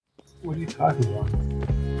What are you talking about?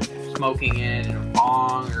 Smoking it in a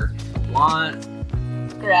bong or blunt.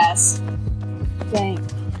 Grass. Dank.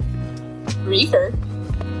 Reefer.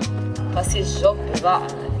 Was his job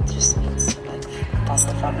it just means like pass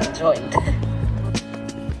the fucking joint.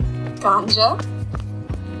 Ganja.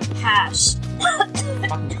 Hash.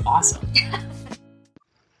 Fucking awesome.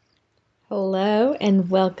 Hello and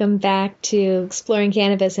welcome back to Exploring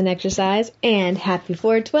Cannabis and Exercise, and happy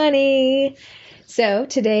 420! So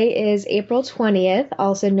today is April 20th,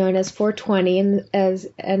 also known as 420,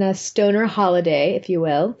 and a stoner holiday, if you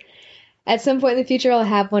will. At some point in the future, I'll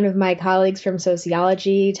have one of my colleagues from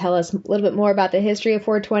sociology tell us a little bit more about the history of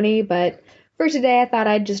 420, but for today I thought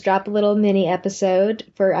I'd just drop a little mini episode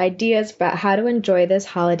for ideas about how to enjoy this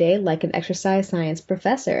holiday like an exercise science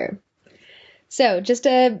professor. So, just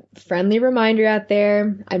a friendly reminder out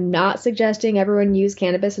there, I'm not suggesting everyone use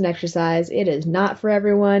cannabis and exercise. It is not for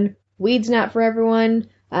everyone. Weed's not for everyone.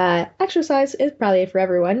 Exercise is probably for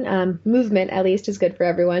everyone. Movement, at least, is good for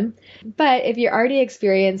everyone. But if you're already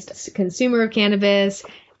experienced consumer of cannabis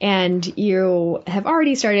and you have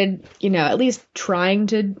already started, at least trying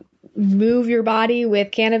to move your body with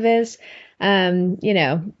cannabis, don't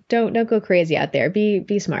go crazy out there.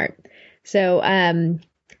 Be smart. So,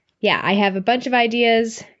 yeah, I have a bunch of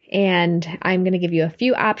ideas, and I'm going to give you a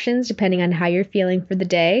few options depending on how you're feeling for the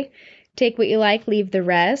day. Take what you like, leave the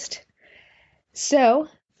rest. So,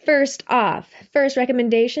 first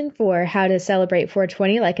recommendation for how to celebrate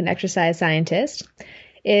 420 like an exercise scientist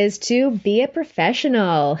is to be a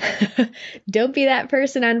professional. Don't be that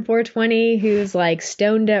person on 420 who's like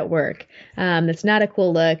stoned at work. That's not a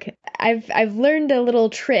cool look. I've learned a little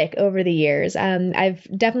trick over the years. I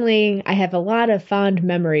have a lot of fond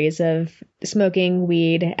memories of smoking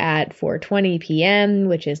weed at 4:20 p.m.,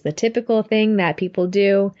 which is the typical thing that people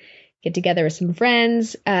do. Get together with some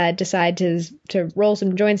friends, decide to roll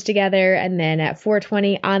some joints together, and then at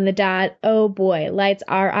 4:20 on the dot, oh boy, lights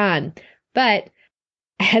are on. But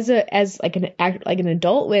as an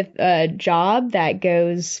adult with a job that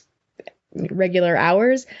goes regular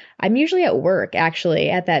hours, I'm usually at work actually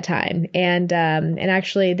at that time. And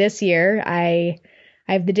actually this year I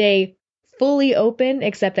have the day fully open,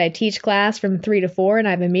 except I teach class from 3 to 4 and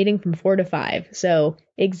I have a meeting from 4 to 5. So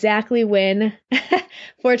exactly when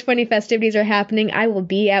 420 festivities are happening, I will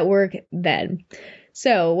be at work then.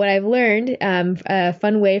 So what I've learned, a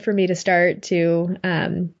fun way for me to start to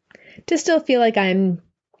still feel like I'm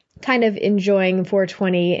kind of enjoying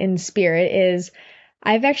 420 in spirit is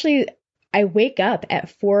I wake up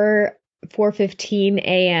at 4:15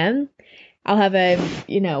 a.m. I'll have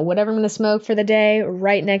whatever I'm going to smoke for the day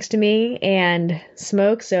right next to me and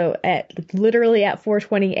smoke. So literally at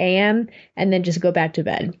 4:20 a.m. and then just go back to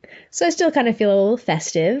bed. So I still kind of feel a little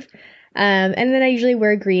festive. And then I usually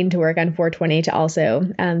wear green to work on 420 to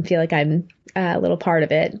also feel like I'm a little part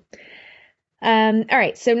of it. All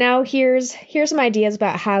right, so now here's some ideas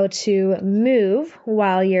about how to move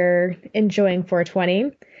while you're enjoying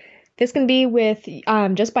 420. This can be with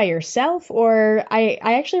just by yourself, or I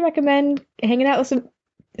actually recommend hanging out with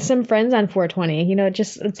some friends on 420.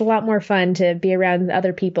 It's a lot more fun to be around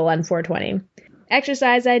other people on 420.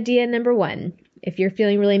 Exercise idea number 1. If you're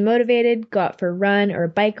feeling really motivated, go out for a run or a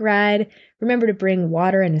bike ride. Remember to bring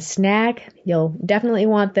water and a snack. You'll definitely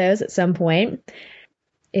want those at some point.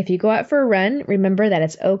 If you go out for a run, remember that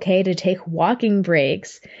it's okay to take walking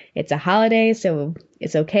breaks. It's a holiday, so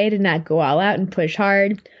it's okay to not go all out and push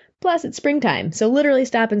hard. Plus, it's springtime, so literally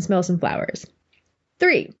stop and smell some flowers.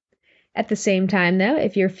 3. At the same time, though,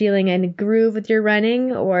 if you're feeling in a groove with your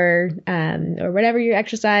running or whatever your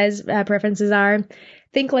exercise preferences are,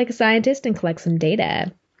 think like a scientist and collect some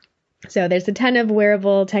data. So there's a ton of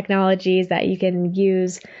wearable technologies that you can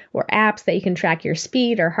use or apps that you can track your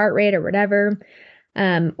speed or heart rate or whatever.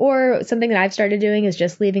 Or something that I've started doing is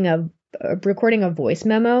just recording a voice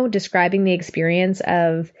memo describing the experience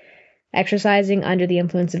of exercising under the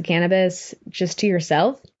influence of cannabis just to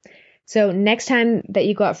yourself. So next time that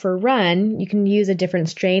you go out for a run, you can use a different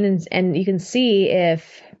strain and you can see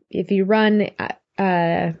if you run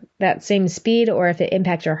that same speed or if it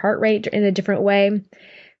impacts your heart rate in a different way.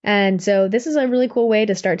 And so this is a really cool way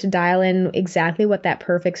to start to dial in exactly what that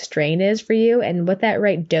perfect strain is for you and what that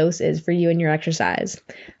right dose is for you in your exercise.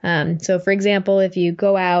 So for example, if you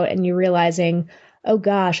go out and you're realizing, oh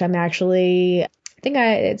gosh,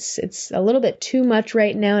 it's a little bit too much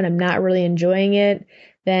right now and I'm not really enjoying it,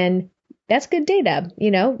 then that's good data.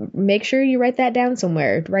 Make sure you write that down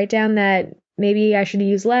somewhere. Write down that maybe I should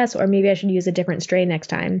use less or maybe I should use a different strain next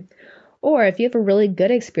time. Or if you have a really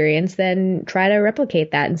good experience, then try to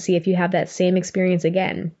replicate that and see if you have that same experience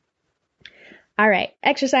again. All right,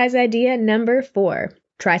 exercise idea number 4.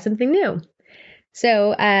 try something new.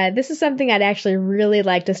 So this is something I'd actually really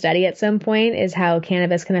like to study at some point, is how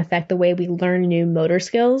cannabis can affect the way we learn new motor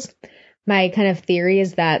skills. My kind of theory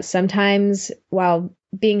is that sometimes while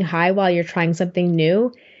being high while you're trying something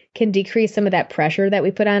new can decrease some of that pressure that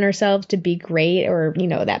we put on ourselves to be great, or,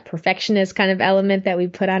 that perfectionist kind of element that we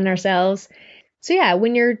put on ourselves. So yeah,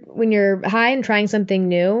 when you're high and trying something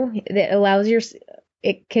new,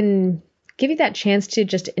 it can give you that chance to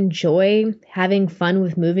just enjoy having fun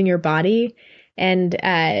with moving your body and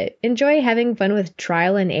enjoy having fun with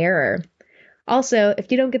trial and error. Also,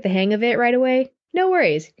 if you don't get the hang of it right away, no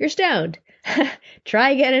worries, you're stoned. Try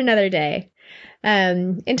again another day.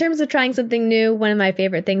 In terms of trying something new, one of my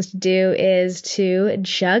favorite things to do is to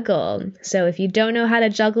juggle. So if you don't know how to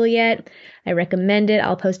juggle yet, I recommend it.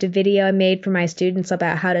 I'll post a video I made for my students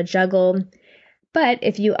about how to juggle. But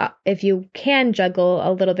if you can juggle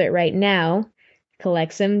a little bit right now,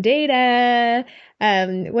 collect some data.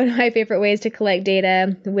 One of my favorite ways to collect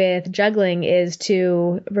data with juggling is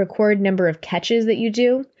to record number of catches that you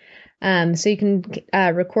do. So you can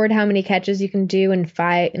record how many catches you can do in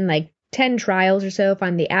 10 trials or so,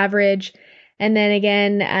 find the average. And then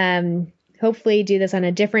again, hopefully do this on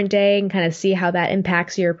a different day and kind of see how that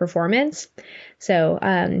impacts your performance. So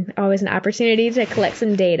always an opportunity to collect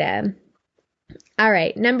some data. All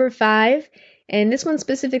right, number 5, and this one's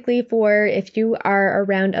specifically for if you are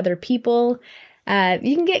around other people.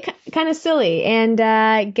 You can get kind of silly and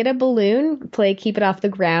get a balloon, keep it off the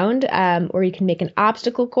ground, or you can make an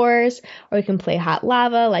obstacle course, or you can play hot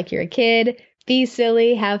lava like you're a kid. Be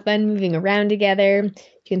silly, have fun moving around together.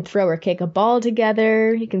 You can throw or kick a ball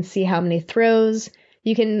together. You can see how many throws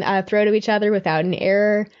you can throw to each other without an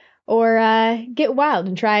error. Or get wild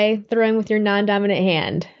and try throwing with your non-dominant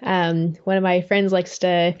hand. One of my friends likes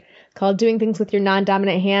to call doing things with your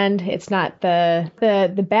non-dominant hand, it's not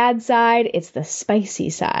the bad side, it's the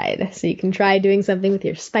spicy side. So you can try doing something with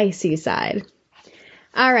your spicy side.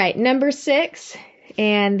 All right, number 6,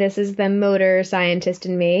 and this is the motor scientist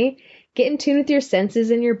in me. Get in tune with your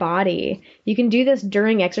senses in your body. You can do this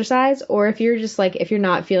during exercise, or if you're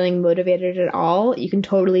not feeling motivated at all, you can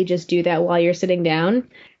totally just do that while you're sitting down.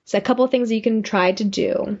 So a couple things you can try to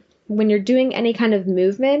do. When you're doing any kind of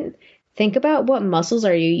movement, think about what muscles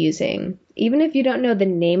are you using. Even if you don't know the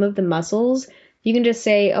name of the muscles, you can just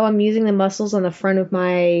say, I'm using the muscles on the front of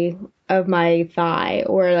my thigh,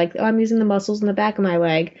 or I'm using the muscles in the back of my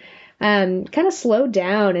leg. Kind of slow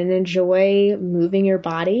down and enjoy moving your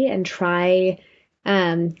body, and try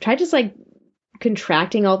just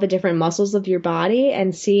contracting all the different muscles of your body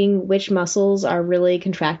and seeing which muscles are really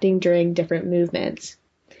contracting during different movements.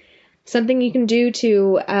 Something you can do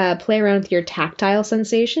to play around with your tactile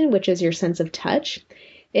sensation, which is your sense of touch,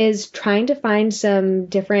 is trying to find some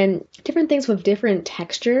different things with different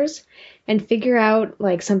textures and figure out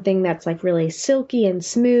something that's really silky and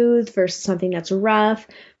smooth versus something that's rough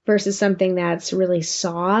versus something that's really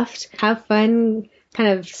soft. Have fun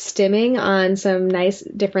kind of stimming on some nice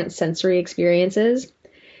different sensory experiences.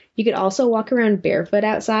 You could also walk around barefoot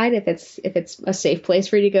outside if it's a safe place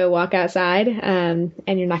for you to go walk outside, and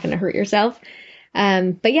you're not going to hurt yourself.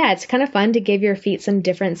 But yeah, it's kind of fun to give your feet some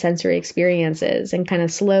different sensory experiences and kind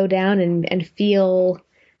of slow down and feel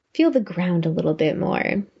the ground a little bit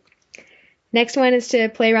more. Next one is to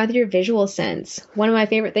play around with your visual sense. One of my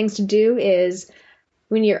favorite things to do is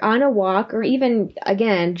when you're on a walk, or even,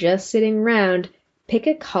 again, just sitting around, pick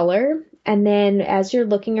a color, and then as you're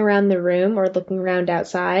looking around the room or looking around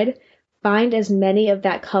outside, find as many of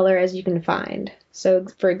that color as you can find. So,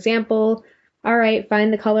 for example, all right,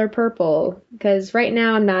 find the color purple, because right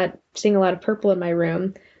now I'm not seeing a lot of purple in my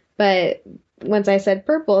room, but once I said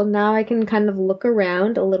purple, now I can kind of look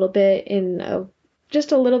around a little bit in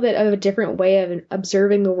just a little bit of a different way of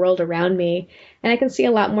observing the world around me, and I can see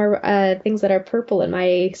a lot more things that are purple in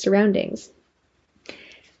my surroundings.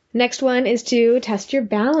 Next one is to test your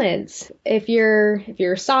balance. If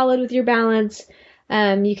you're solid with your balance,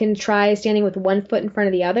 you can try standing with one foot in front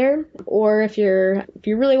of the other, or if you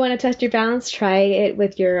really want to test your balance, try it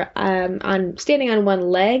with your standing on one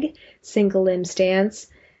leg, single limb stance.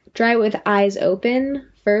 Try it with eyes open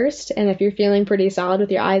first, and if you're feeling pretty solid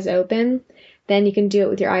with your eyes open, then you can do it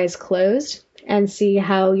with your eyes closed and see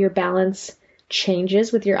how your balance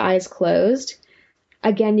changes with your eyes closed.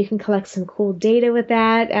 Again, you can collect some cool data with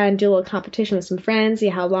that and do a little competition with some friends, see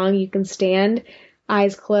how long you can stand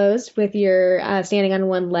eyes closed with your standing on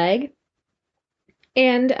one leg.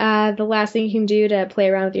 And the last thing you can do to play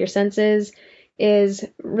around with your senses is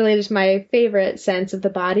related to my favorite sense of the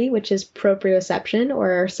body, which is proprioception,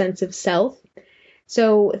 or our sense of self.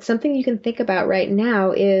 So something you can think about right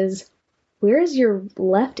now is, where is your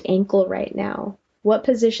left ankle right now? what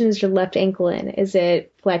position is your left ankle in? Is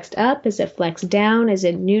it flexed up? Is it flexed down? Is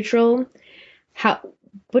it neutral?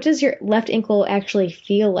 What does your left ankle actually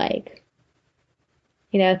feel like?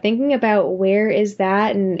 Thinking about where is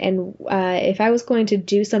that, and if I was going to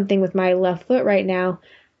do something with my left foot right now,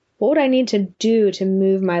 what would I need to do to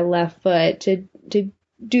move my left foot to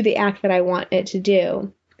do the act that I want it to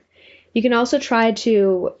do? You can also try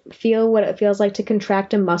to feel what it feels like to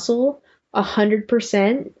contract a muscle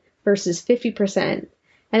 100% versus 50%,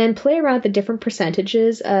 and then play around with the different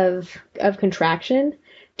percentages of contraction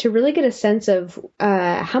to really get a sense of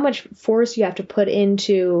how much force you have to put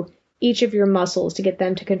into each of your muscles to get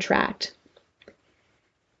them to contract.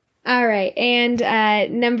 All right, and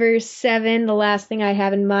number 7, the last thing I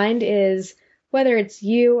have in mind is whether it's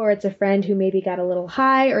you or it's a friend who maybe got a little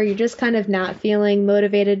high, or you're just kind of not feeling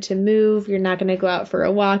motivated to move, you're not going to go out for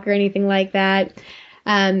a walk or anything like that.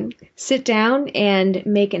 Sit down and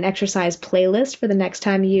make an exercise playlist for the next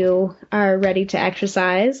time you are ready to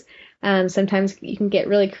exercise. Sometimes you can get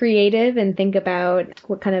really creative and think about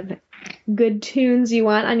what kind of good tunes you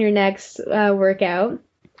want on your next workout.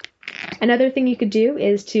 Another thing you could do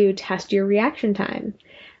is to test your reaction time.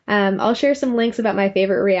 I'll share some links about my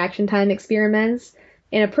favorite reaction time experiments.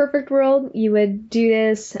 In a perfect world, you would do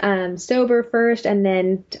this sober first and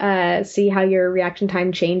then see how your reaction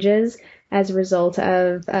time changes as a result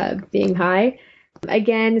of being high.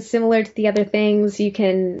 Again, similar to the other things, you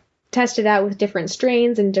can test it out with different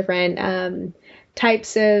strains and different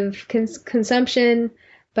types of consumption.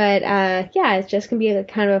 But it just can be a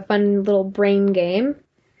kind of a fun little brain game.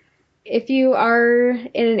 If you are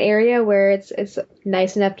in an area where it's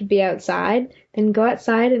nice enough to be outside, then go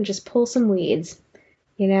outside and just pull some weeds.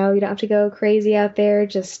 You don't have to go crazy out there.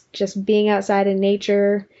 Just being outside in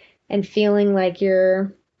nature and feeling like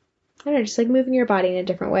you're, just like moving your body in a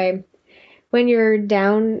different way. When you're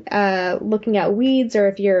down looking at weeds, or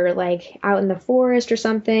if you're like out in the forest or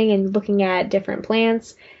something and looking at different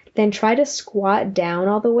plants, then try to squat down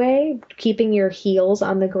all the way, keeping your heels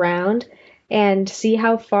on the ground, and see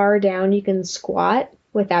how far down you can squat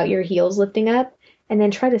without your heels lifting up, and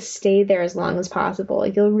then try to stay there as long as possible.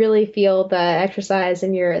 You'll really feel the exercise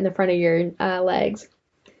in the front of your legs.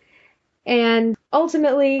 And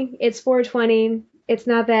ultimately, it's 420. It's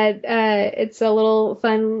not that it's a little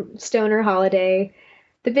fun stoner holiday.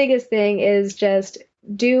 The biggest thing is just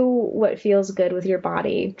do what feels good with your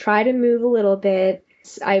body. Try to move a little bit.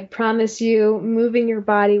 I promise you, moving your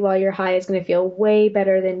body while you're high is going to feel way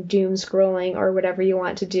better than doom scrolling or whatever you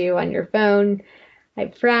want to do on your phone. I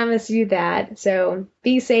promise you that. So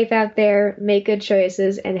be safe out there, make good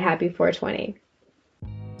choices, and happy 420.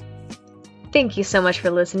 Thank you so much for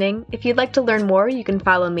listening. If you'd like to learn more, you can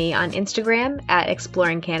follow me on Instagram at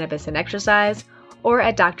Exploring Cannabis and Exercise or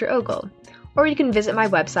at Dr. Ogle, or you can visit my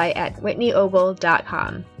website at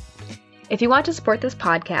whitneyogle.com. If you want to support this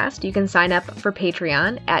podcast, you can sign up for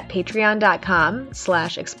Patreon at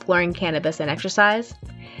patreon.com/Exploring Cannabis and Exercise.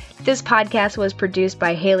 This podcast was produced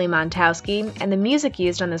by Haley Montowski, and the music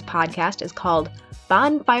used on this podcast is called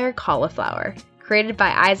Bonfire Cauliflower, created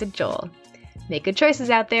by Isaac Joel. Make good choices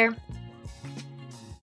out there.